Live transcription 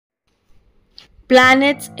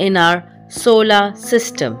Planets in our solar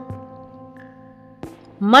system.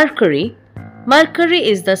 Mercury. Mercury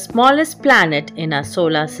is the smallest planet in our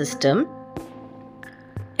solar system.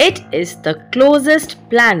 It is the closest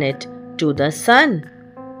planet to the Sun.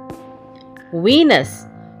 Venus.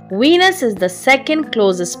 Venus is the second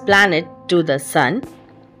closest planet to the Sun.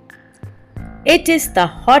 It is the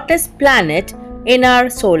hottest planet in our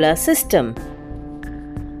solar system.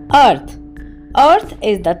 Earth. Earth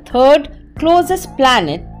is the third closest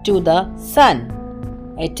planet to the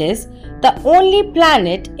Sun. It is the only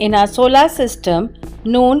planet in our solar system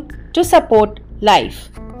known to support life.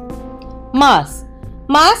 Mars.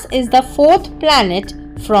 Mars is the fourth planet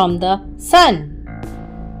from the Sun.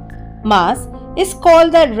 Mars is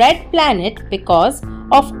called the red planet because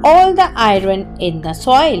of all the iron in the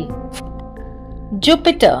soil.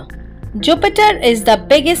 Jupiter. Jupiter is the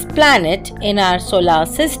biggest planet in our solar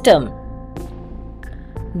system.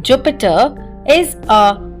 Jupiter is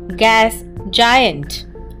a gas giant.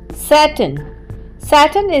 Saturn.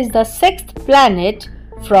 Saturn is the sixth planet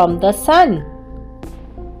from the Sun.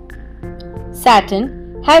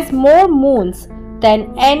 Saturn has more moons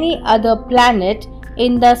than any other planet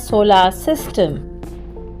in the solar system.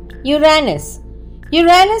 Uranus.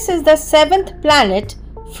 Uranus is the seventh planet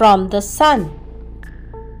from the Sun.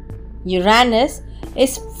 Uranus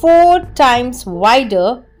is 4 times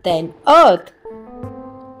wider than Earth.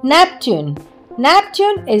 Neptune.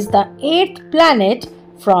 Neptune is the 8th planet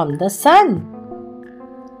from the Sun.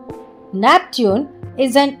 Neptune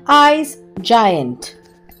is an ice giant.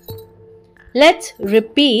 Let's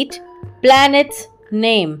repeat planets'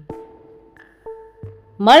 name.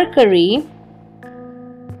 Mercury,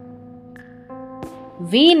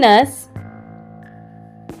 Venus,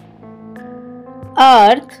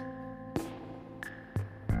 Earth,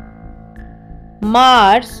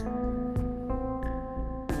 Mars,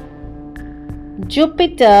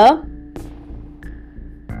 Jupiter,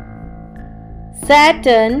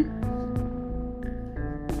 Saturn,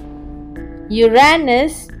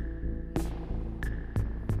 Uranus,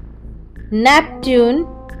 Neptune.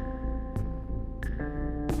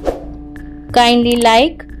 Kindly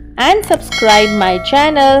like and subscribe my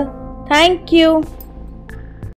channel. Thank you.